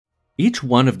Each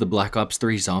one of the Black Ops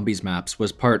 3 Zombies maps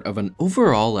was part of an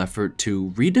overall effort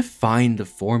to redefine the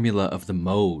formula of the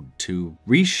mode, to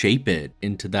reshape it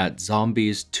into that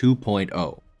Zombies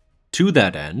 2.0. To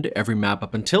that end, every map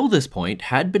up until this point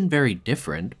had been very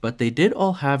different, but they did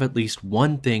all have at least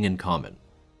one thing in common.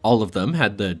 All of them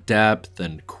had the depth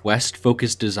and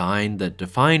quest-focused design that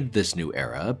defined this new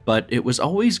era, but it was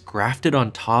always grafted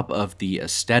on top of the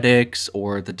aesthetics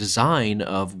or the design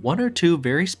of one or two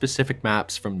very specific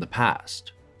maps from the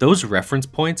past. Those reference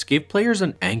points gave players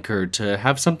an anchor to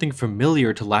have something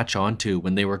familiar to latch onto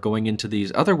when they were going into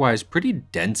these otherwise pretty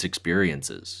dense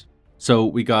experiences. So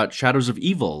we got Shadows of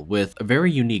Evil with a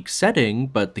very unique setting,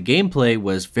 but the gameplay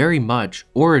was very much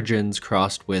Origins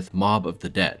crossed with Mob of the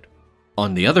Dead.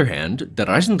 On the other hand, the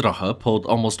Eisendrache pulled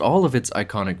almost all of its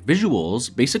iconic visuals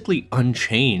basically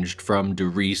unchanged from Der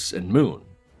Riese and Moon.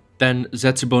 Then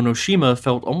Zetsubou no Shima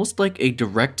felt almost like a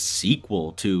direct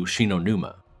sequel to Shin no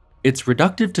Numa. It's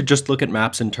reductive to just look at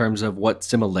maps in terms of what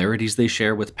similarities they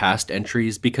share with past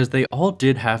entries because they all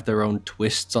did have their own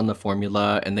twists on the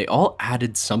formula and they all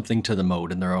added something to the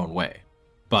mode in their own way.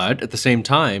 But at the same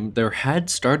time, there had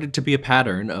started to be a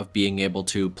pattern of being able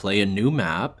to play a new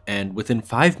map and within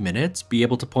 5 minutes be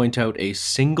able to point out a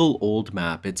single old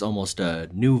map it's almost a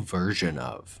new version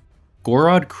of.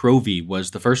 Gorod Krovi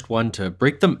was the first one to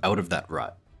break them out of that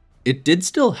rut. It did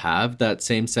still have that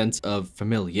same sense of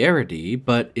familiarity,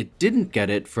 but it didn't get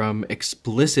it from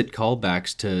explicit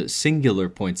callbacks to singular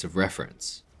points of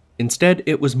reference. Instead,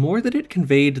 it was more that it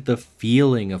conveyed the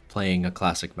feeling of playing a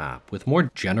classic map with more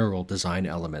general design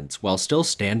elements while still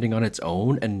standing on its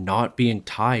own and not being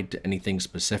tied to anything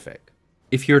specific.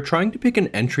 If you're trying to pick an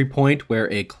entry point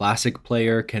where a classic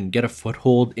player can get a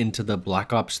foothold into the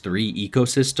Black Ops 3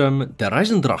 ecosystem, the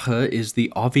Eisendrache is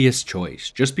the obvious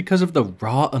choice just because of the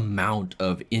raw amount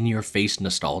of in-your-face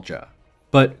nostalgia.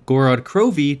 But Gorod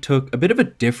Krovi took a bit of a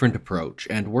different approach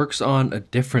and works on a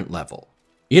different level.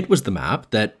 It was the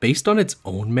map that, based on its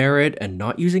own merit and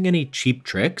not using any cheap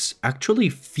tricks, actually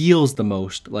feels the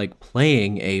most like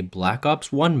playing a Black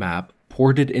Ops 1 map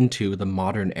ported into the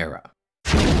modern era.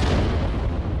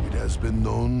 It has been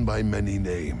known by many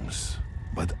names,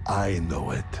 but I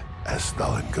know it as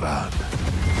Stalingrad,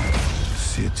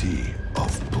 City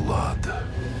of Blood.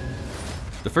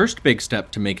 The first big step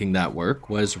to making that work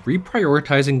was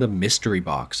reprioritizing the mystery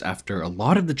box after a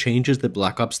lot of the changes that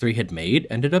Black Ops 3 had made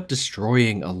ended up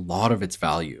destroying a lot of its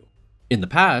value. In the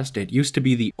past, it used to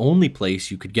be the only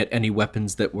place you could get any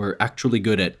weapons that were actually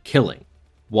good at killing.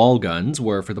 Wall guns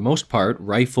were for the most part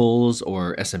rifles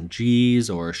or SMGs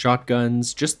or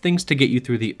shotguns, just things to get you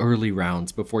through the early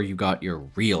rounds before you got your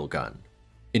real gun.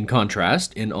 In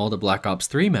contrast, in all the Black Ops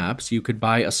 3 maps, you could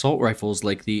buy assault rifles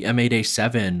like the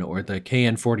M8A7 or the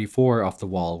KN44 off the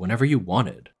wall whenever you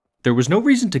wanted. There was no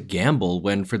reason to gamble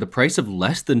when for the price of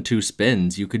less than 2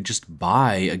 spins, you could just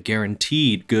buy a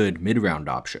guaranteed good mid-round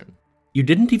option. You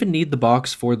didn't even need the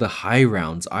box for the high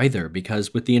rounds either,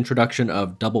 because with the introduction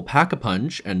of double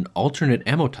pack-a-punch and alternate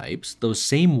ammo types, those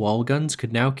same wall guns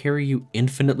could now carry you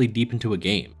infinitely deep into a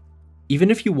game. Even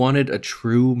if you wanted a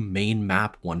true main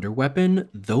map wonder weapon,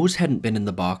 those hadn't been in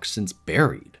the box since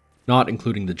Buried, not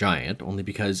including the Giant, only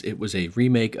because it was a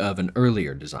remake of an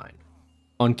earlier design.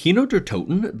 On Kino der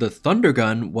Toten, the Thunder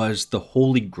Gun was the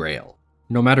holy grail.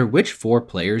 No matter which 4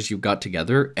 players you got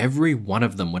together, every one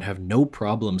of them would have no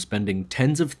problem spending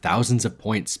tens of thousands of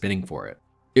points spinning for it.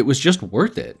 It was just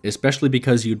worth it, especially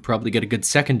because you'd probably get a good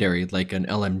secondary like an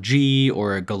LMG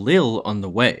or a Galil on the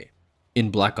way. In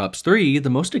Black Ops 3, the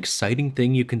most exciting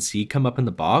thing you can see come up in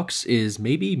the box is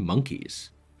maybe monkeys.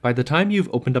 By the time you've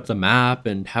opened up the map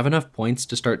and have enough points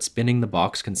to start spinning the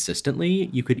box consistently,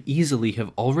 you could easily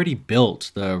have already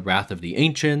built the Wrath of the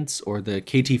Ancients or the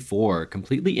KT-4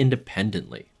 completely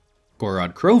independently.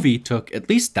 Gorod Krovi took at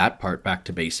least that part back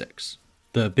to basics.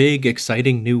 The big,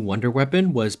 exciting new wonder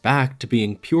weapon was back to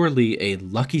being purely a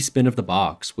lucky spin of the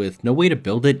box with no way to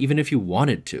build it even if you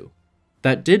wanted to.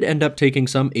 That did end up taking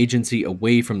some agency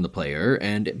away from the player,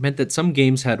 and it meant that some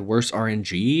games had worse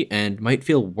RNG and might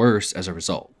feel worse as a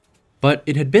result. But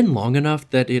it had been long enough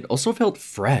that it also felt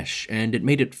fresh, and it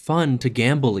made it fun to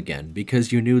gamble again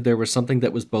because you knew there was something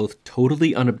that was both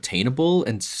totally unobtainable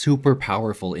and super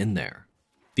powerful in there.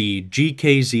 The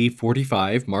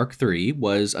GKZ-45 Mark III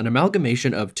was an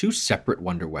amalgamation of 2 separate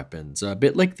wonder weapons, a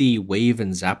bit like the wave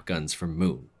and zap guns from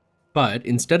Moon. But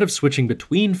instead of switching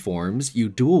between forms, you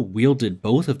dual-wielded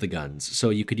both of the guns, so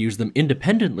you could use them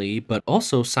independently but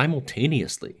also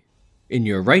simultaneously. In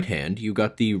your right hand, you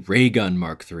got the Ray Gun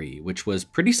Mark III, which was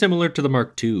pretty similar to the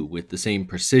Mark II, with the same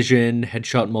precision,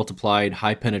 headshot multiplied,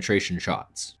 high penetration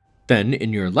shots. Then,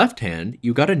 in your left hand,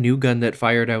 you got a new gun that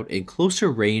fired out a closer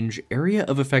range area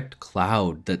of effect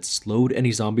cloud that slowed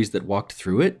any zombies that walked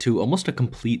through it to almost a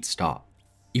complete stop.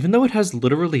 Even though it has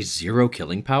literally zero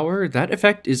killing power, that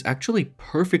effect is actually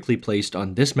perfectly placed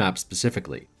on this map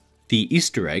specifically. The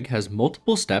Easter egg has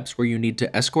multiple steps where you need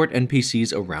to escort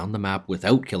NPCs around the map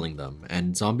without killing them,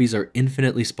 and zombies are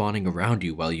infinitely spawning around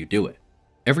you while you do it.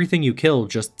 Everything you kill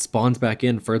just spawns back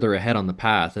in further ahead on the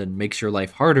path and makes your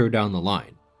life harder down the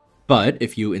line. But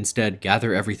if you instead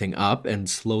gather everything up and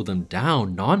slow them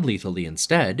down non-lethally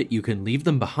instead, you can leave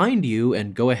them behind you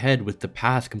and go ahead with the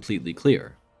path completely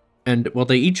clear. And while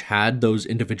they each had those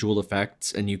individual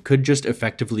effects and you could just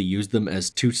effectively use them as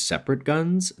two separate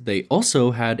guns, they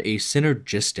also had a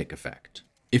synergistic effect.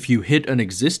 If you hit an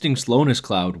existing slowness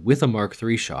cloud with a Mark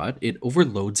III shot, it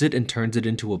overloads it and turns it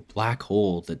into a black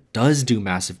hole that does do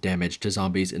massive damage to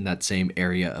zombies in that same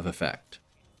area of effect.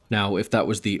 Now, if that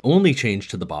was the only change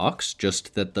to the box,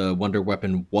 just that the wonder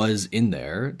weapon was in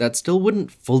there, that still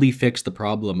wouldn't fully fix the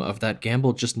problem of that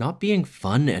gamble just not being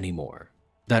fun anymore.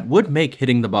 That would make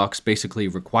hitting the box basically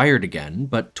required again,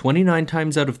 but 29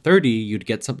 times out of 30, you'd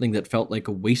get something that felt like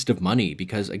a waste of money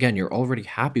because, again, you're already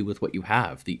happy with what you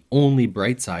have. The only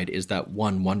bright side is that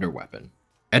one wonder weapon.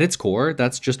 At its core,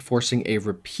 that's just forcing a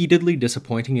repeatedly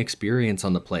disappointing experience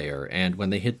on the player, and when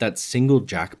they hit that single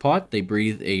jackpot, they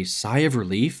breathe a sigh of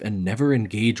relief and never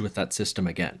engage with that system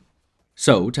again.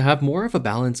 So, to have more of a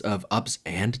balance of ups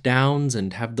and downs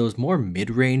and have those more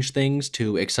mid-range things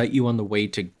to excite you on the way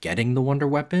to getting the wonder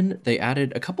weapon, they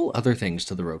added a couple other things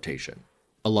to the rotation.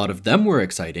 A lot of them were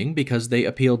exciting because they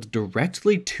appealed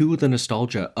directly to the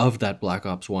nostalgia of that Black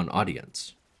Ops 1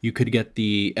 audience. You could get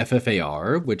the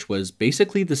FFAR, which was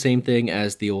basically the same thing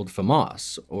as the old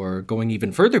FAMAS, or going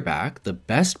even further back, the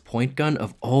best point gun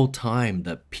of all time,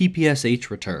 the PPSH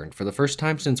returned for the first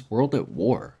time since World at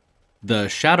War. The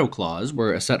Shadow Claws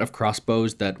were a set of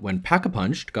crossbows that, when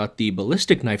pack-a-punched, got the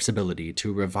ballistic knife's ability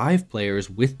to revive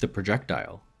players with the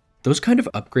projectile. Those kind of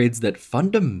upgrades that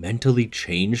fundamentally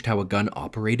changed how a gun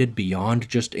operated beyond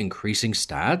just increasing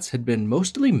stats had been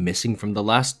mostly missing from the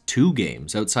last two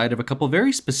games outside of a couple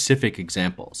very specific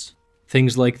examples.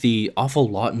 Things like the Awful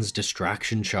Lawton's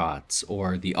distraction shots,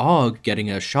 or the AUG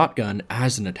getting a shotgun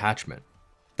as an attachment.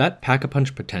 That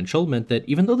pack-a-punch potential meant that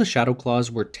even though the Shadow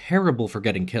Claws were terrible for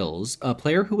getting kills, a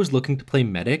player who was looking to play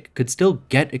medic could still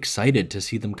get excited to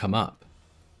see them come up.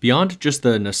 Beyond just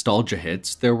the nostalgia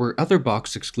hits, there were other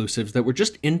box exclusives that were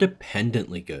just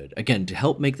independently good, again to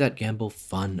help make that gamble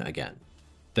fun again.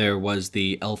 There was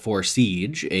the L4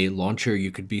 Siege, a launcher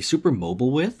you could be super mobile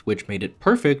with, which made it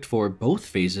perfect for both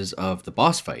phases of the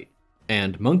boss fight.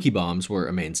 And monkey bombs were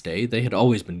a mainstay, they had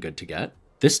always been good to get.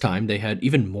 This time they had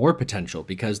even more potential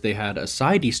because they had a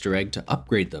side Easter egg to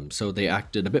upgrade them, so they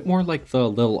acted a bit more like the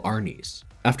Lil Arnies.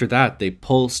 After that, they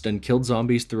pulsed and killed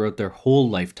zombies throughout their whole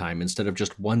lifetime instead of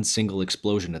just one single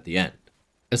explosion at the end.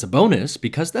 As a bonus,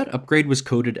 because that upgrade was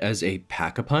coded as a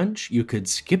pack-a-punch, you could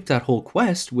skip that whole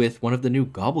quest with one of the new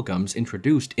gobblegums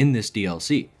introduced in this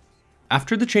DLC.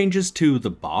 After the changes to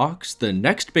the box, the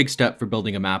next big step for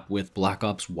building a map with Black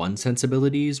Ops 1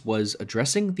 sensibilities was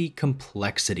addressing the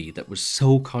complexity that was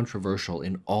so controversial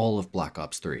in all of Black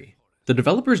Ops 3. The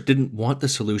developers didn't want the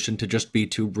solution to just be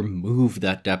to remove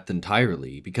that depth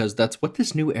entirely, because that's what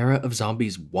this new era of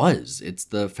zombies was. It's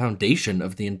the foundation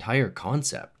of the entire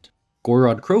concept.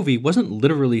 Gorod Krovi wasn't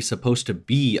literally supposed to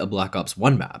be a Black Ops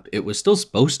 1 map, it was still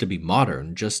supposed to be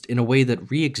modern, just in a way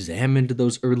that re-examined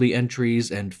those early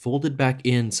entries and folded back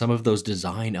in some of those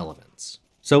design elements.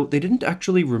 So they didn't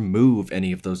actually remove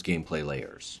any of those gameplay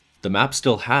layers. The map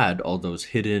still had all those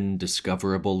hidden,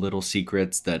 discoverable little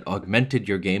secrets that augmented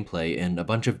your gameplay in a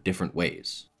bunch of different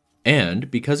ways.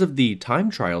 And because of the time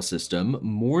trial system,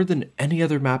 more than any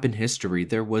other map in history,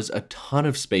 there was a ton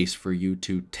of space for you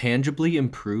to tangibly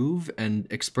improve and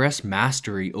express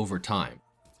mastery over time.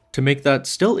 To make that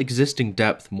still existing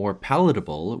depth more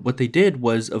palatable, what they did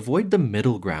was avoid the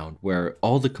middle ground where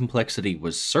all the complexity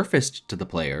was surfaced to the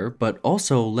player, but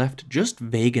also left just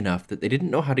vague enough that they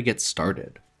didn't know how to get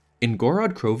started. In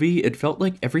Gorod Krovi, it felt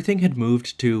like everything had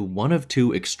moved to one of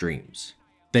two extremes.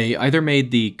 They either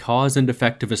made the cause and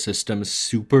effect of a system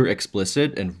super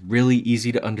explicit and really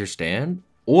easy to understand,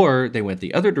 or they went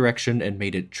the other direction and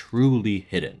made it truly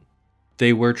hidden.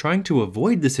 They were trying to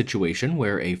avoid the situation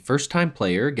where a first-time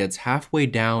player gets halfway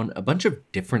down a bunch of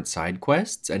different side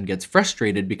quests and gets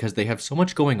frustrated because they have so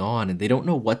much going on and they don't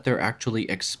know what they're actually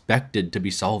expected to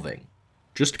be solving.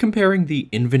 Just comparing the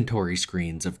inventory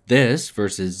screens of this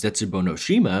versus Zetsubou no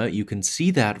Shima, you can see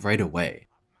that right away.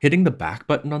 Hitting the back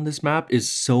button on this map is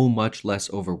so much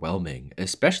less overwhelming,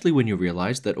 especially when you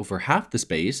realize that over half the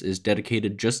space is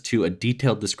dedicated just to a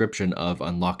detailed description of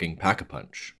unlocking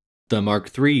Pack-a-Punch. The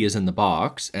Mark III is in the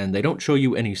box, and they don't show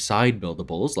you any side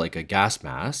buildables like a gas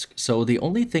mask, so the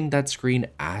only thing that screen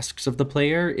asks of the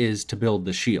player is to build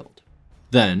the shield.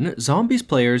 Then, Zombies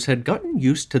players had gotten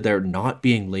used to there not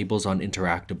being labels on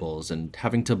interactables and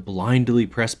having to blindly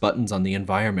press buttons on the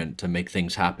environment to make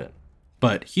things happen.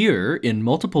 But here, in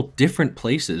multiple different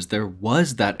places, there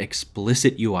was that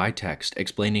explicit UI text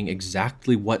explaining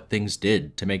exactly what things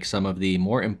did to make some of the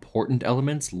more important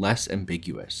elements less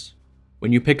ambiguous.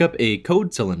 When you pick up a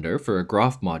code cylinder for a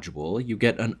Groff module, you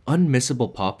get an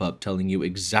unmissable pop-up telling you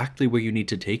exactly where you need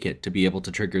to take it to be able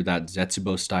to trigger that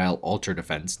Zetsubou-style alter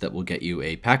defense that will get you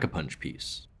a Pack-a-Punch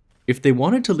piece. If they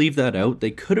wanted to leave that out,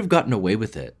 they could have gotten away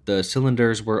with it. The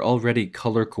cylinders were already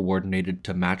color coordinated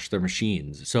to match their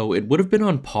machines, so it would have been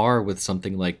on par with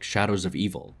something like Shadows of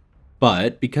Evil.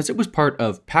 But because it was part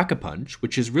of Pack-a-Punch,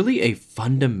 which is really a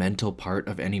fundamental part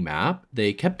of any map,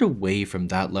 they kept away from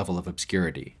that level of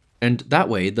obscurity. And that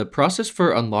way, the process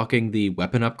for unlocking the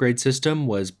weapon upgrade system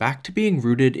was back to being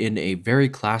rooted in a very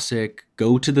classic,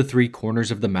 go to the 3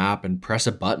 corners of the map and press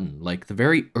a button, like the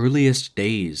very earliest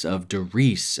days of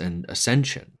Derice and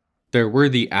Ascension. There were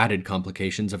the added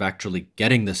complications of actually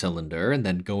getting the cylinder and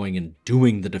then going and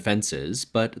doing the defenses,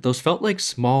 but those felt like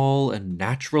small and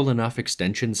natural enough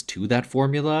extensions to that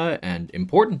formula, and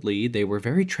importantly, they were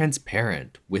very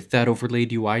transparent with that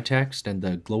overlaid UI text and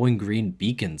the glowing green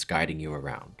beacons guiding you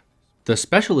around. The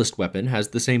Specialist weapon has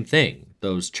the same thing.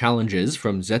 Those challenges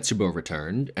from Zetsubou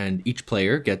returned, and each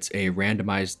player gets a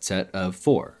randomized set of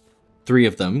 4. 3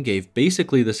 of them gave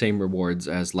basically the same rewards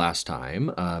as last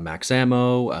time, max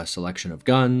ammo, a selection of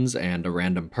guns, and a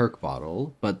random perk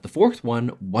bottle, but the 4th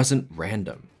one wasn't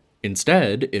random.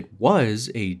 Instead, it was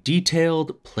a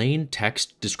detailed, plain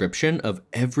text description of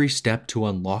every step to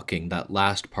unlocking that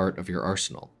last part of your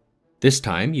arsenal. This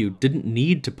time, you didn't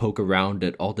need to poke around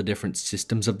at all the different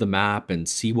systems of the map and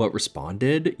see what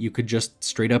responded. You could just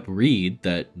straight up read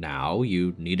that now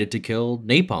you needed to kill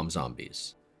napalm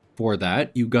zombies. For that,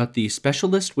 you got the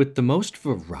Specialist with the most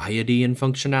variety and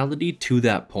functionality to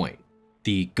that point.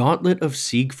 The Gauntlet of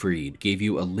Siegfried gave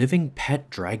you a living pet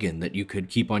dragon that you could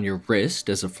keep on your wrist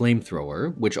as a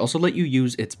flamethrower, which also let you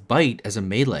use its bite as a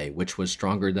melee, which was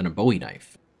stronger than a Bowie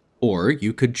knife. Or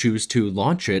you could choose to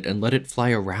launch it and let it fly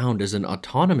around as an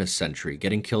autonomous sentry,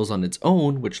 getting kills on its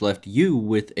own, which left you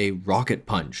with a rocket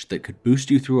punch that could boost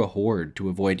you through a horde to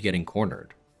avoid getting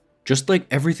cornered. Just like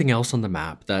everything else on the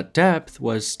map, that depth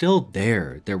was still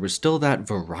there. There was still that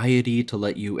variety to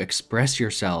let you express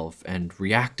yourself and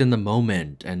react in the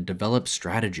moment and develop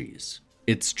strategies.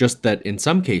 It's just that in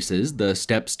some cases, the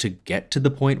steps to get to the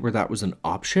point where that was an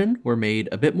option were made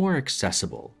a bit more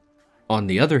accessible. On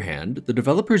the other hand, the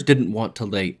developers didn't want to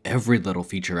lay every little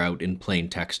feature out in plain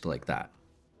text like that.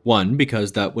 1,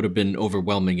 because that would have been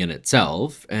overwhelming in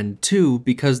itself, and 2,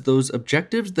 because those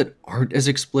objectives that aren't as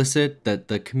explicit, that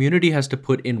the community has to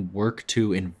put in work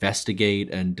to investigate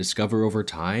and discover over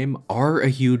time, are a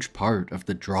huge part of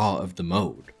the draw of the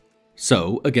mode.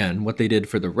 So, again, what they did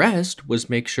for the rest was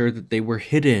make sure that they were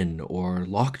hidden or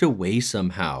locked away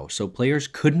somehow so players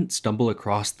couldn't stumble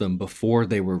across them before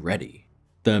they were ready.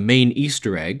 The main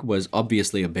Easter egg was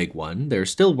obviously a big one. There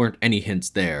still weren't any hints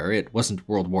there. It wasn't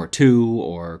World War II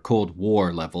or Cold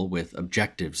War level with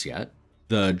objectives yet.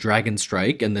 The Dragon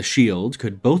Strike and the Shield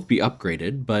could both be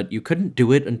upgraded, but you couldn't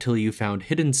do it until you found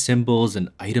hidden symbols and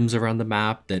items around the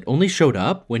map that only showed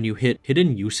up when you hit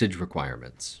hidden usage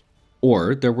requirements.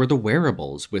 Or there were the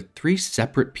wearables, with 3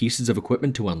 separate pieces of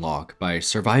equipment to unlock by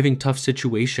surviving tough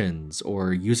situations,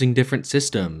 or using different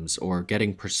systems, or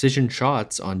getting precision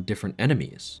shots on different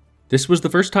enemies. This was the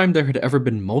first time there had ever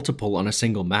been multiple on a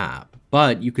single map,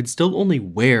 but you could still only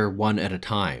wear one at a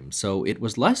time, so it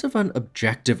was less of an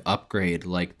objective upgrade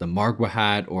like the Margwa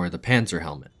hat or the Panzer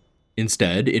helmet.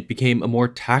 Instead, it became a more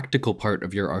tactical part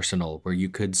of your arsenal where you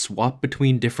could swap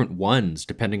between different ones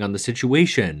depending on the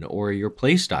situation or your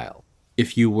playstyle.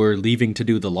 If you were leaving to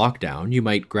do the lockdown, you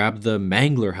might grab the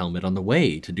Mangler helmet on the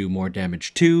way to do more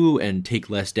damage to and take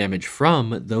less damage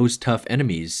from those tough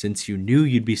enemies since you knew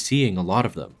you'd be seeing a lot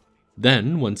of them.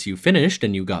 Then, once you finished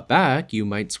and you got back, you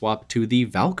might swap to the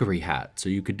Valkyrie hat so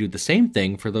you could do the same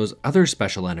thing for those other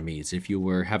special enemies if you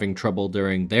were having trouble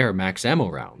during their max ammo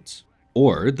rounds.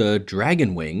 Or the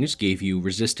Dragon Wings gave you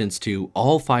resistance to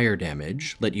all fire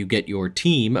damage, let you get your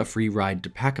team a free ride to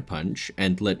Pack-a-Punch,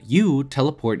 and let you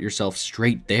teleport yourself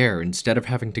straight there instead of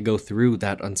having to go through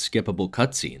that unskippable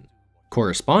cutscene.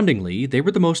 Correspondingly, they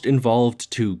were the most involved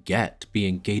to get,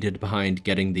 being gated behind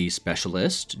getting the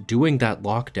specialist, doing that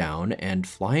lockdown, and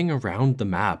flying around the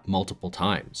map multiple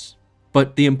times.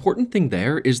 But the important thing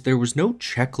there was no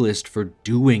checklist for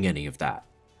doing any of that.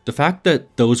 The fact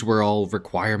that those were all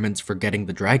requirements for getting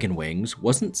the dragon wings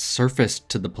wasn't surfaced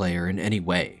to the player in any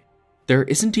way. There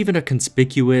isn't even a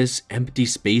conspicuous, empty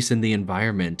space in the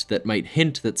environment that might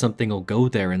hint that something will go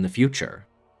there in the future.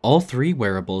 All 3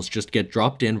 wearables just get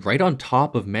dropped in right on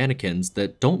top of mannequins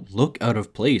that don't look out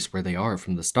of place where they are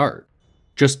from the start.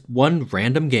 Just one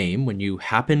random game, when you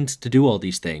happened to do all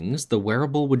these things, the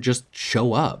wearable would just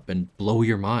show up and blow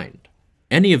your mind.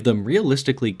 Any of them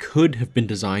realistically could have been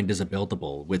designed as a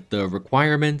buildable, with the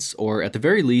requirements, or at the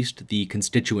very least, the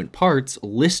constituent parts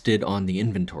listed on the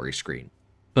inventory screen.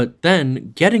 But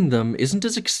then, getting them isn't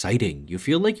as exciting. You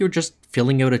feel like you're just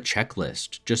filling out a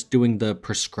checklist, just doing the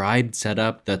prescribed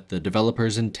setup that the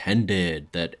developers intended,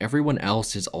 that everyone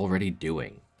else is already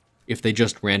doing. If they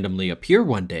just randomly appear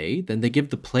one day, then they give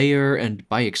the player, and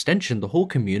by extension the whole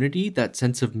community, that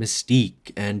sense of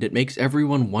mystique, and it makes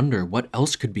everyone wonder what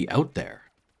else could be out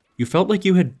there. You felt like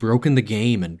you had broken the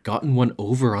game and gotten one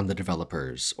over on the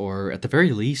developers, or at the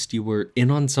very least you were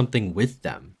in on something with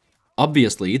them.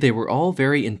 Obviously, they were all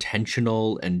very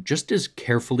intentional and just as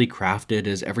carefully crafted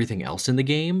as everything else in the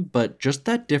game, but just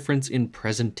that difference in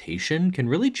presentation can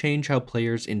really change how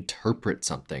players interpret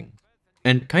something.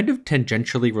 And kind of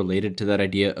tangentially related to that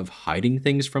idea of hiding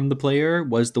things from the player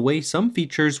was the way some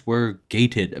features were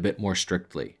gated a bit more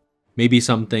strictly. Maybe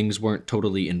some things weren't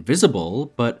totally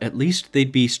invisible, but at least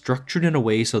they'd be structured in a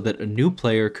way so that a new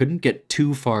player couldn't get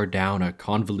too far down a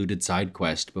convoluted side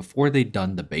quest before they'd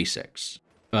done the basics.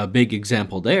 A big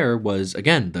example there was,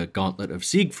 again, the Gauntlet of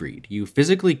Siegfried. You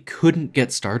physically couldn't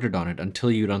get started on it until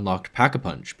you'd unlocked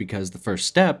Pack-a-Punch, because the first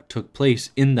step took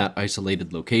place in that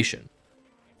isolated location.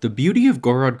 The beauty of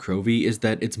Gorod Krovi is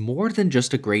that it's more than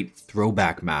just a great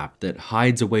throwback map that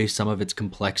hides away some of its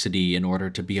complexity in order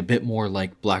to be a bit more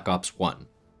like Black Ops 1.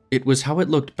 It was how it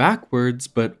looked backwards,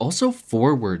 but also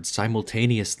forwards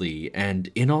simultaneously, and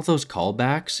in all those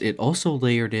callbacks, it also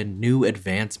layered in new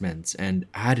advancements and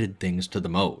added things to the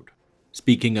mode.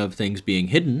 Speaking of things being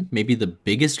hidden, maybe the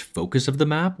biggest focus of the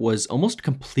map was almost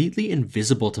completely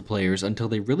invisible to players until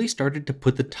they really started to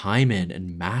put the time in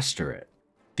and master it.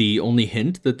 The only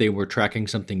hint that they were tracking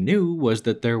something new was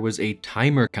that there was a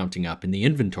timer counting up in the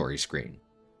inventory screen.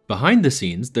 Behind the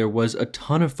scenes, there was a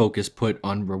ton of focus put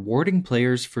on rewarding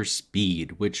players for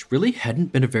speed, which really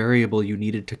hadn't been a variable you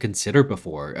needed to consider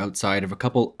before, outside of a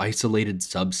couple isolated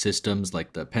subsystems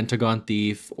like the Pentagon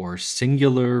Thief or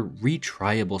singular,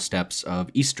 retryable steps of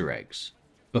Easter eggs.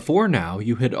 Before now,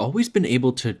 you had always been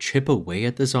able to chip away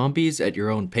at the zombies at your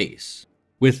own pace.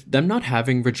 With them not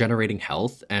having regenerating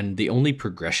health, and the only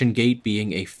progression gate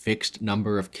being a fixed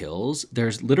number of kills,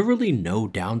 there's literally no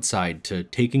downside to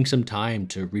taking some time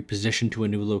to reposition to a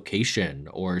new location,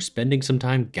 or spending some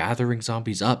time gathering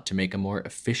zombies up to make a more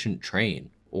efficient train,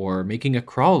 or making a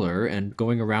crawler and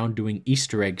going around doing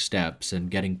Easter egg steps and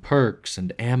getting perks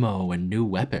and ammo and new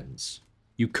weapons.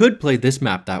 You could play this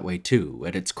map that way too.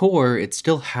 At its core, it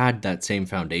still had that same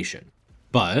foundation.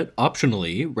 But,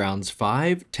 optionally, rounds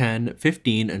 5, 10,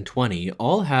 15, and 20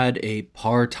 all had a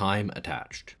par time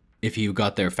attached. If you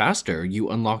got there faster, you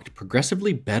unlocked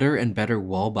progressively better and better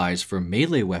wall buys for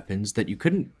melee weapons that you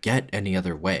couldn't get any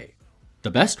other way.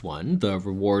 The best one, the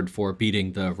reward for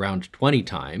beating the round 20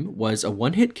 time, was a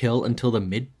one-hit kill until the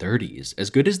mid-30s, as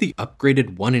good as the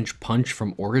upgraded 1-inch punch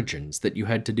from Origins that you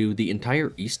had to do the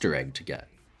entire Easter egg to get.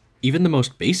 Even the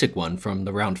most basic one from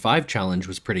the round 5 challenge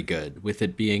was pretty good, with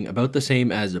it being about the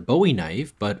same as a Bowie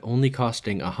knife, but only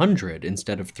costing 100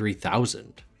 instead of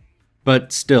 3,000.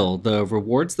 But still, the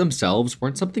rewards themselves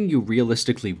weren't something you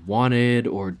realistically wanted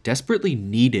or desperately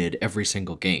needed every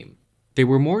single game. They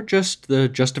were more just the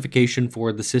justification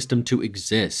for the system to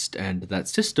exist, and that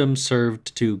system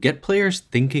served to get players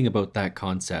thinking about that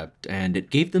concept, and it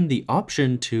gave them the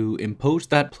option to impose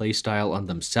that playstyle on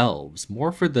themselves,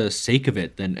 more for the sake of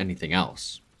it than anything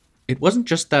else. It wasn't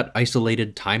just that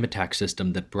isolated time attack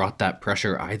system that brought that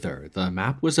pressure either. The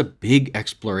map was a big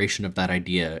exploration of that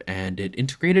idea, and it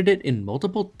integrated it in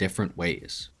multiple different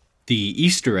ways. The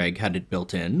Easter egg had it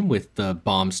built in, with the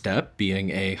bomb step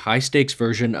being a high-stakes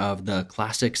version of the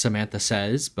classic Samantha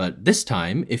Says, but this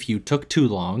time, if you took too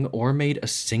long or made a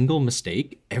single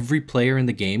mistake, every player in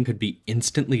the game could be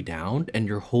instantly downed and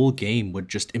your whole game would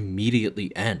just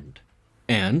immediately end.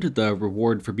 And the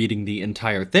reward for beating the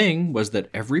entire thing was that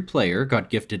every player got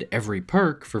gifted every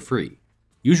perk for free.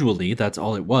 Usually, that's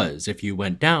all it was. If you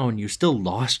went down, you still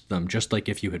lost them just like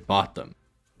if you had bought them.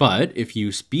 But if you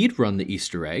speedrun the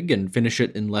Easter egg and finish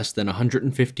it in less than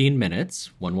 115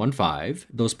 minutes, 115,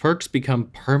 those perks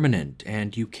become permanent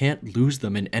and you can't lose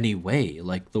them in any way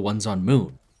like the ones on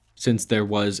Moon. Since there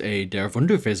was a Der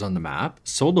Wunderfizz on the map,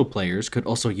 solo players could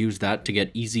also use that to get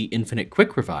easy infinite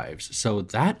quick revives, so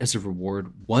that as a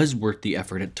reward was worth the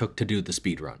effort it took to do the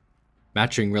speedrun.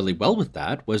 Matching really well with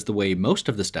that was the way most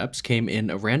of the steps came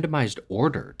in a randomized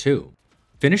order too.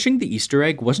 Finishing the Easter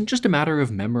egg wasn't just a matter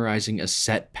of memorizing a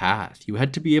set path, you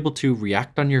had to be able to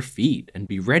react on your feet and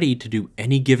be ready to do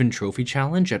any given trophy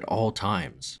challenge at all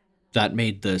times. That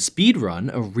made the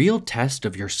speedrun a real test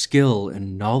of your skill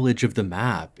and knowledge of the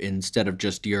map instead of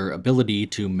just your ability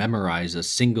to memorize a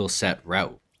single set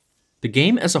route. The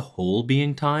game as a whole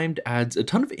being timed adds a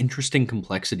ton of interesting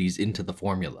complexities into the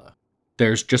formula.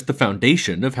 There's just the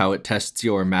foundation of how it tests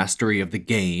your mastery of the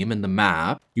game and the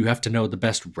map. You have to know the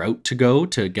best route to go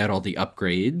to get all the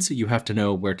upgrades, you have to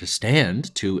know where to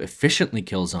stand to efficiently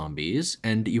kill zombies,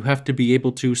 and you have to be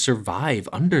able to survive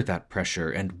under that pressure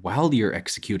and while you're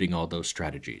executing all those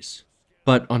strategies.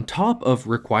 But on top of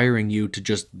requiring you to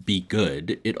just be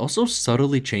good, it also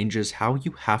subtly changes how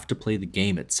you have to play the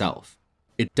game itself.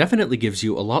 It definitely gives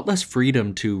you a lot less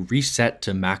freedom to reset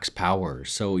to max power,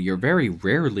 so you're very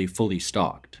rarely fully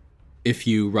stocked. If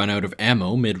you run out of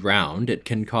ammo mid-round, it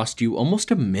can cost you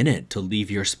almost a minute to leave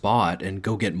your spot and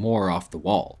go get more off the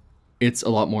wall. It's a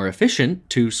lot more efficient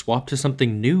to swap to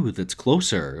something new that's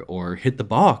closer, or hit the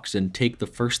box and take the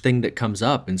first thing that comes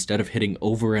up instead of hitting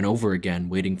over and over again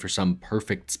waiting for some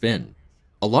perfect spin.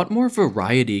 A lot more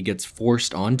variety gets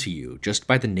forced onto you just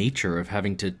by the nature of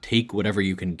having to take whatever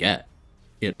you can get.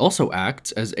 It also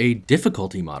acts as a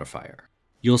difficulty modifier.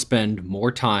 You'll spend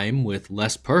more time with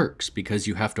less perks because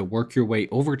you have to work your way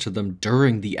over to them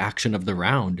during the action of the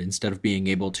round instead of being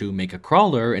able to make a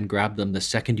crawler and grab them the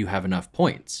second you have enough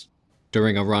points.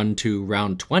 During a run to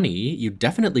round 20, you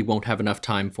definitely won't have enough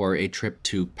time for a trip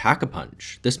to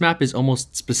Pack-a-Punch. This map is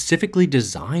almost specifically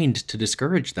designed to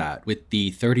discourage that with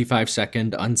the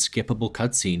 35-second unskippable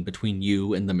cutscene between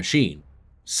you and the machine.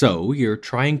 So, you're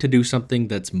trying to do something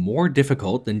that's more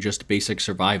difficult than just basic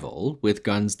survival, with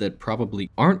guns that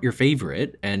probably aren't your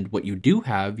favorite, and what you do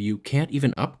have, you can't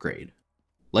even upgrade.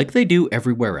 Like they do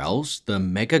everywhere else, the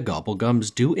Mega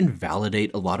Gobblegums do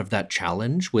invalidate a lot of that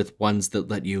challenge with ones that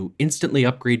let you instantly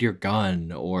upgrade your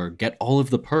gun, or get all of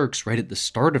the perks right at the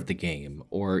start of the game,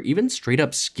 or even straight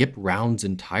up skip rounds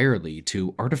entirely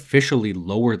to artificially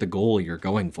lower the goal you're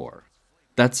going for.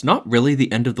 That's not really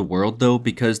the end of the world though,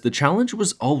 because the challenge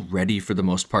was already for the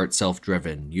most part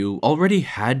self-driven. You already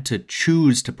had to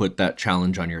choose to put that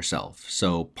challenge on yourself,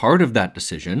 so part of that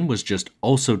decision was just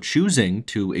also choosing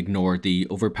to ignore the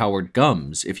overpowered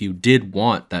gums if you did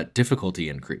want that difficulty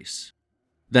increase.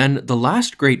 Then the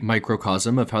last great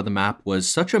microcosm of how the map was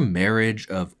such a marriage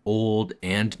of old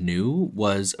and new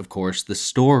was, of course, the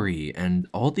story and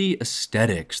all the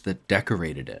aesthetics that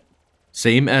decorated it.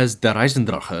 Same as Der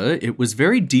Eisendrache, it was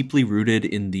very deeply rooted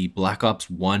in the Black Ops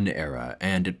 1 era,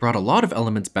 and it brought a lot of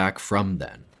elements back from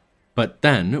then. But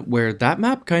then, where that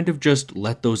map kind of just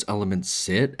let those elements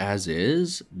sit as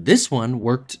is, this one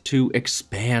worked to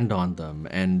expand on them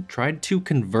and tried to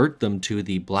convert them to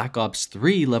the Black Ops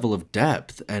 3 level of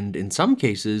depth, and in some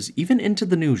cases, even into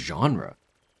the new genre.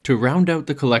 To round out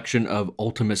the collection of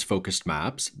Ultimus-focused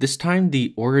maps, this time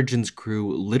the Origins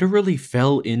crew literally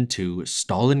fell into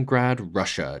Stalingrad,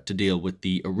 Russia to deal with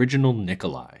the original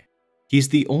Nikolai. He's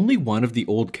the only one of the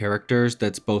old characters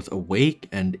that's both awake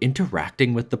and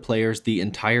interacting with the players the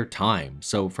entire time,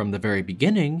 so from the very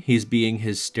beginning, he's being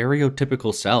his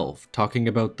stereotypical self, talking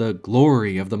about the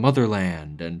glory of the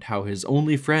motherland and how his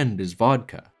only friend is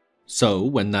vodka. So,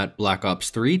 when that Black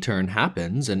Ops 3 turn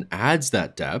happens and adds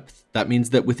that depth, that means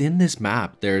that within this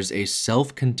map there's a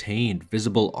self-contained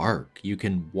visible arc. You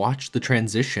can watch the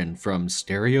transition from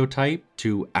stereotype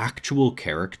to actual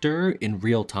character in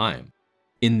real time.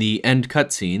 In the end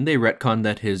cutscene, they retcon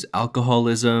that his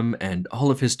alcoholism and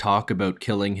all of his talk about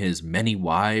killing his many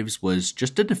wives was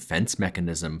just a defense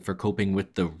mechanism for coping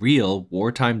with the real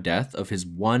wartime death of his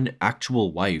one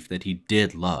actual wife that he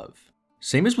did love.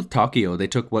 Same as with Takio, they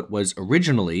took what was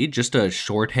originally just a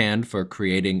shorthand for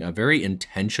creating a very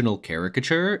intentional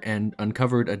caricature and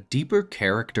uncovered a deeper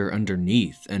character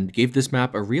underneath and gave this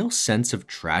map a real sense of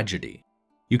tragedy.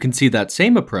 You can see that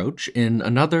same approach in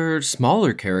another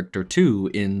smaller character too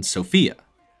in Sophia.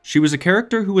 She was a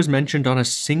character who was mentioned on a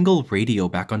single radio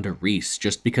back under Reese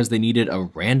just because they needed a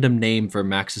random name for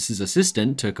Maxis'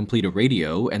 assistant to complete a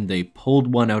radio and they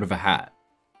pulled one out of a hat.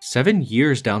 7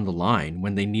 years down the line,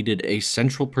 when they needed a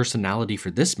central personality for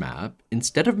this map,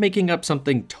 instead of making up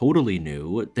something totally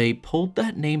new, they pulled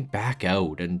that name back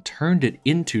out and turned it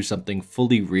into something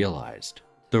fully realized.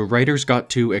 The writers got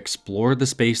to explore the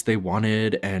space they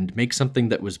wanted and make something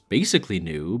that was basically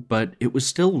new, but it was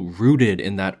still rooted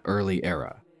in that early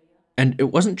era. And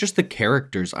it wasn't just the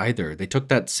characters either, they took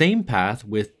that same path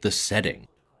with the setting.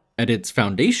 At its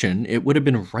foundation, it would have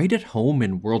been right at home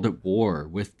in World at War,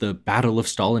 with the Battle of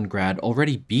Stalingrad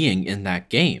already being in that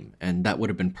game, and that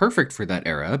would have been perfect for that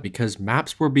era because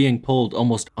maps were being pulled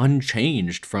almost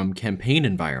unchanged from campaign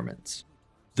environments.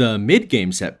 The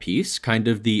mid-game set piece, kind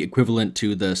of the equivalent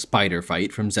to the spider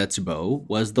fight from Zetsubou,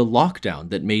 was the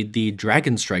lockdown that made the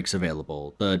dragon strikes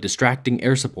available, the distracting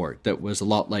air support that was a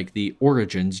lot like the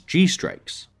Origins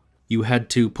G-strikes. You had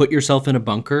to put yourself in a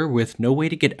bunker with no way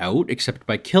to get out except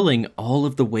by killing all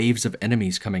of the waves of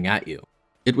enemies coming at you.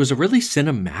 It was a really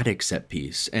cinematic set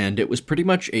piece, and it was pretty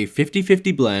much a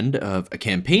 50-50 blend of a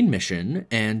campaign mission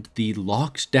and the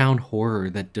locked down horror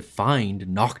that defined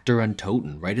Nacht der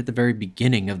Untoten right at the very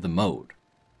beginning of the mode.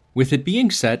 With it being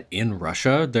set in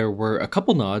Russia, there were a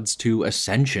couple nods to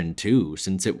Ascension too,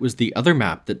 since it was the other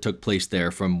map that took place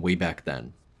there from way back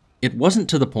then. It wasn't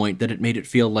to the point that it made it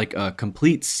feel like a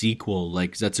complete sequel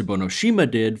like Zetsubou no Shima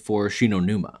did for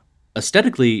Shinonuma.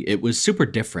 Aesthetically, it was super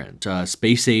different, a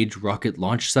space-age rocket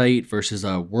launch site versus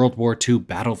a World War II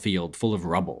battlefield full of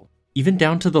rubble. Even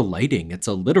down to the lighting, it's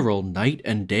a literal night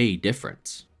and day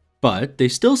difference. But they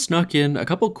still snuck in a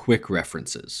couple quick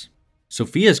references.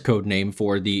 Sophia's codename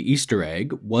for the Easter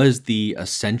egg was the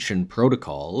Ascension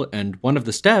Protocol, and one of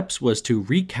the steps was to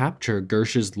recapture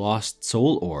Gersh's lost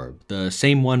soul orb, the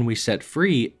same one we set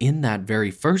free in that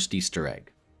very first Easter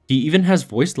egg. He even has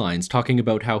voice lines talking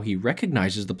about how he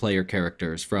recognizes the player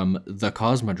characters from the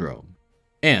Cosmodrome.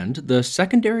 And the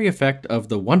secondary effect of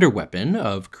the Wonder Weapon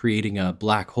of creating a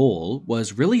black hole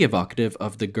was really evocative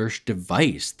of the Gersh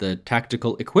device, the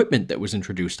tactical equipment that was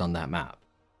introduced on that map.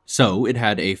 So it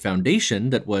had a foundation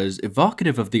that was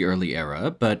evocative of the early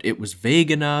era, but it was vague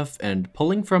enough and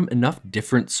pulling from enough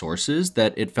different sources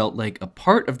that it felt like a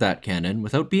part of that canon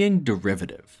without being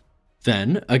derivative.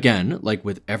 Then, again, like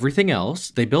with everything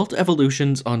else, they built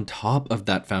evolutions on top of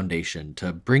that foundation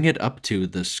to bring it up to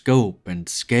the scope and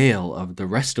scale of the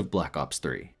rest of Black Ops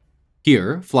 3.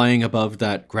 Here, flying above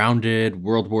that grounded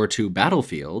World War II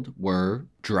battlefield, were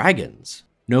dragons.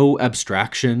 No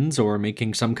abstractions or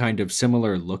making some kind of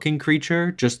similar looking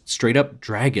creature, just straight up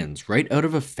dragons right out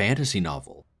of a fantasy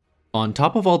novel. On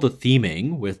top of all the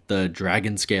theming, with the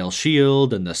dragon scale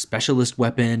shield and the specialist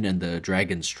weapon and the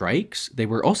dragon strikes, they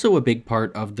were also a big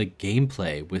part of the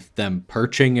gameplay, with them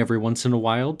perching every once in a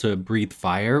while to breathe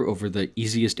fire over the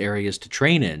easiest areas to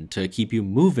train in to keep you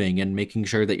moving and making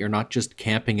sure that you're not just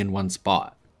camping in one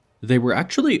spot. They were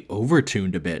actually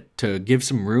overtuned a bit to give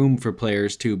some room for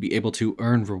players to be able to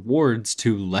earn rewards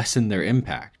to lessen their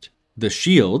impact. The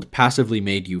shield passively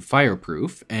made you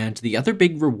fireproof, and the other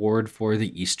big reward for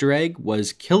the Easter egg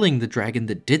was killing the dragon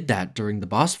that did that during the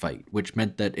boss fight, which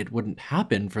meant that it wouldn't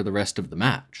happen for the rest of the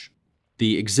match.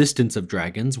 The existence of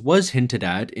dragons was hinted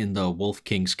at in the Wolf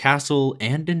King's castle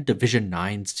and in Division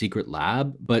 9's secret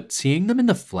lab, but seeing them in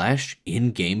the flesh,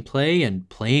 in gameplay, and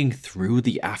playing through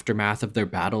the aftermath of their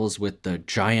battles with the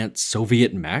giant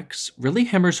Soviet mechs really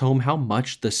hammers home how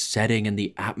much the setting and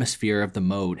the atmosphere of the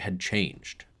mode had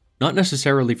changed. Not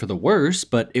necessarily for the worse,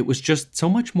 but it was just so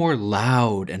much more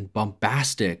loud and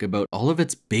bombastic about all of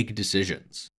its big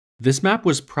decisions. This map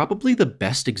was probably the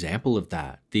best example of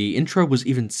that. The intro was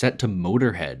even set to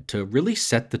Motorhead to really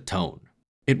set the tone.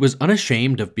 It was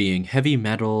unashamed of being heavy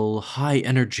metal, high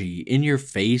energy,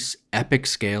 in-your-face,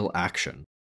 epic-scale action.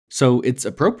 So it's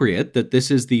appropriate that this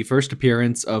is the first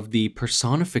appearance of the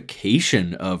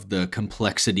personification of the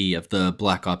complexity of the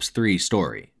Black Ops 3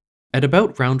 story. At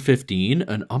about round 15,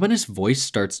 an ominous voice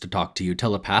starts to talk to you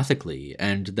telepathically,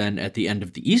 and then at the end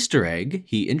of the Easter egg,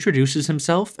 he introduces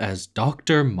himself as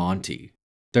Dr. Monty.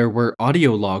 There were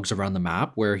audio logs around the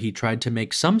map where he tried to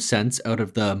make some sense out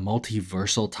of the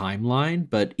multiversal timeline,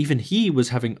 but even he was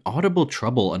having audible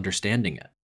trouble understanding it.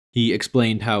 He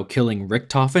explained how killing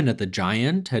Richtofen at the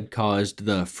Giant had caused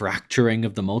the fracturing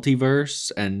of the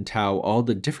multiverse, and how all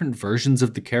the different versions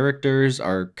of the characters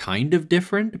are kind of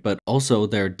different, but also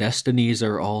their destinies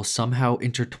are all somehow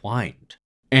intertwined.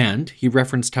 And he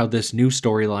referenced how this new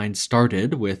storyline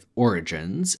started with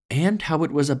Origins, and how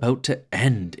it was about to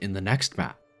end in the next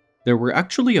map. There were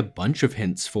actually a bunch of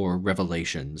hints for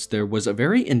Revelations. There was a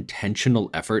very intentional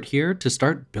effort here to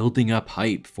start building up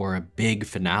hype for a big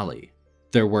finale.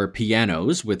 There were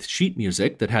pianos with sheet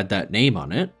music that had that name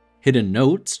on it. Hidden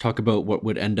notes talk about what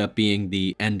would end up being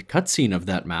the end cutscene of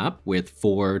that map, with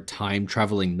 4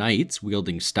 time-traveling knights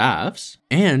wielding staffs,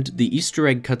 and the Easter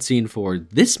egg cutscene for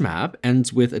this map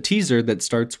ends with a teaser that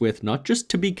starts with not just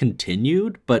to be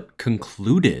continued, but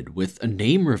concluded with a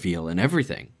name reveal and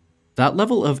everything. That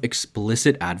level of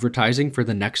explicit advertising for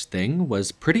the next thing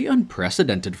was pretty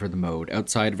unprecedented for the mode,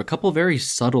 outside of a couple very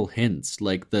subtle hints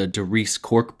like the Derice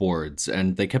corkboards,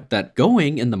 and they kept that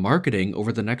going in the marketing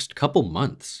over the next couple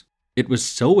months. It was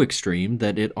so extreme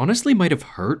that it honestly might have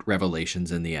hurt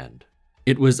Revelations in the end.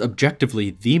 It was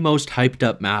objectively the most hyped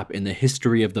up map in the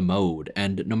history of the mode,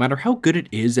 and no matter how good it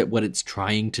is at what it's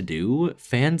trying to do,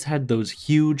 fans had those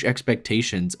huge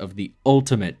expectations of the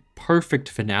ultimate, perfect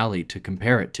finale to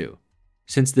compare it to.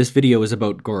 Since this video is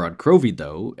about Gorod Krovi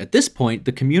though, at this point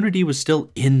the community was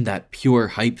still in that pure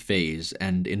hype phase,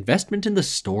 and investment in the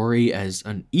story as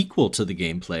unequal to the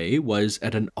gameplay was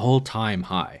at an all-time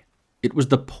high. It was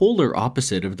the polar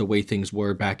opposite of the way things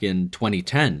were back in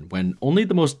 2010, when only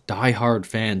the most die-hard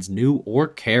fans knew or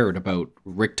cared about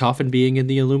Richtofen being in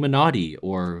the Illuminati,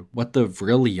 or what the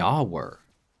Vrilya were.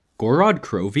 Gorod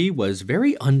Krovi was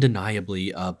very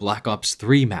undeniably a Black Ops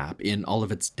 3 map in all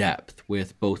of its depth,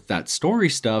 with both that story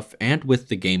stuff and with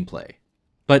the gameplay.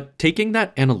 But taking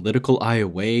that analytical eye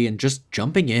away and just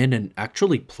jumping in and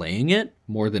actually playing it,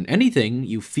 more than anything,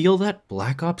 you feel that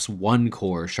Black Ops 1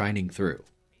 core shining through.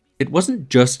 It wasn't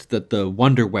just that the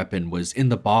wonder weapon was in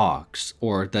the box,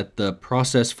 or that the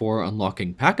process for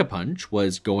unlocking Pack-a-Punch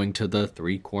was going to the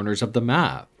 3 corners of the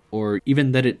map, or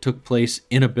even that it took place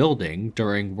in a building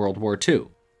during World War II.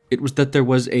 It was that there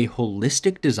was a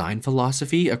holistic design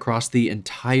philosophy across the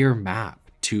entire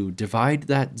map to divide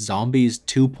that Zombies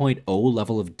 2.0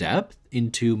 level of depth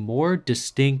into more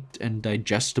distinct and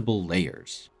digestible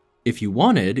layers. If you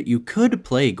wanted, you could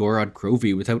play Gorod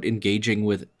Krovi without engaging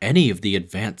with any of the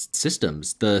advanced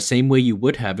systems, the same way you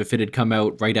would have if it had come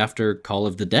out right after Call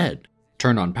of the Dead.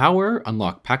 Turn on power,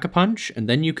 unlock Pack-a-Punch, and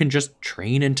then you can just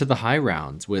train into the high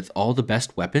rounds, with all the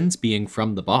best weapons being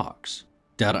from the box.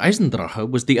 Der Eisendrache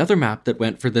was the other map that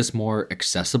went for this more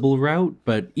accessible route,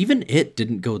 but even it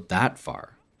didn't go that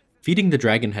far. Feeding the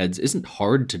dragon heads isn't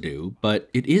hard to do, but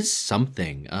it is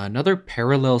something, another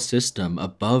parallel system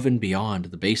above and beyond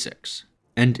the basics.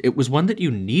 And it was one that you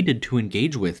needed to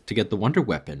engage with to get the wonder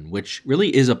weapon, which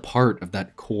really is a part of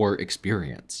that core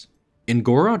experience. In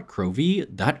Gorod Krovi,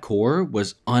 that core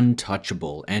was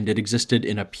untouchable, and it existed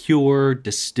in a pure,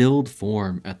 distilled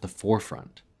form at the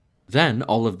forefront. Then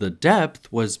all of the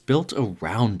depth was built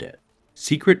around it.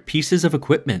 Secret pieces of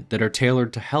equipment that are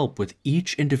tailored to help with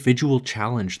each individual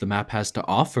challenge the map has to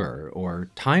offer, or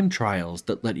time trials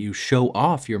that let you show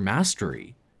off your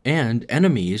mastery. And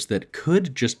enemies that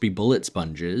could just be bullet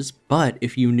sponges, but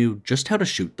if you knew just how to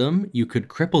shoot them, you could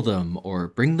cripple them or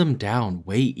bring them down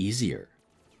way easier.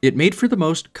 It made for the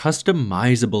most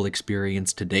customizable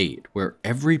experience to date, where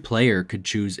every player could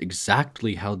choose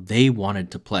exactly how they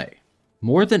wanted to play.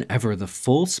 More than ever, the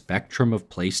full spectrum of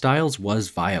playstyles was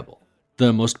viable.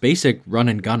 The most basic run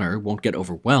and gunner won't get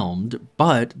overwhelmed,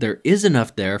 but there is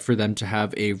enough there for them to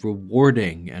have a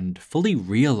rewarding and fully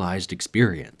realized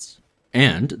experience.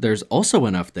 And there's also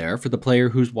enough there for the player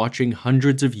who's watching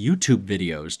hundreds of YouTube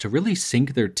videos to really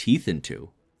sink their teeth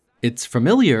into. It's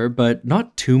familiar, but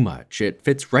not too much. It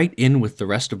fits right in with the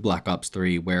rest of Black Ops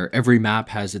 3, where every map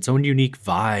has its own unique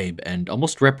vibe and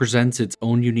almost represents its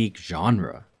own unique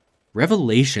genre.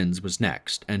 Revelations was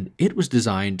next, and it was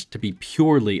designed to be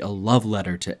purely a love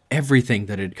letter to everything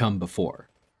that had come before.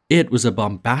 It was a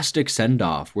bombastic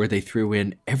send-off where they threw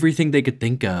in everything they could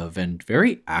think of and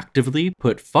very actively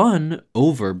put fun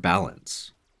over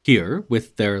balance. Here,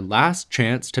 with their last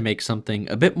chance to make something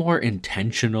a bit more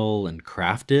intentional and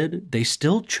crafted, they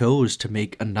still chose to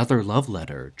make another love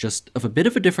letter, just of a bit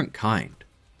of a different kind.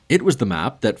 It was the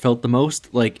map that felt the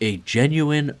most like a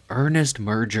genuine, earnest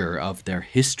merger of their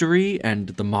history and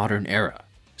the modern era.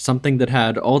 Something that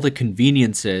had all the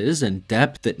conveniences and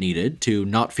depth it needed to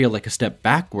not feel like a step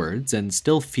backwards and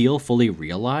still feel fully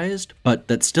realized, but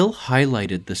that still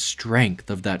highlighted the strength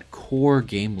of that core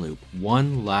game loop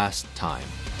one last time.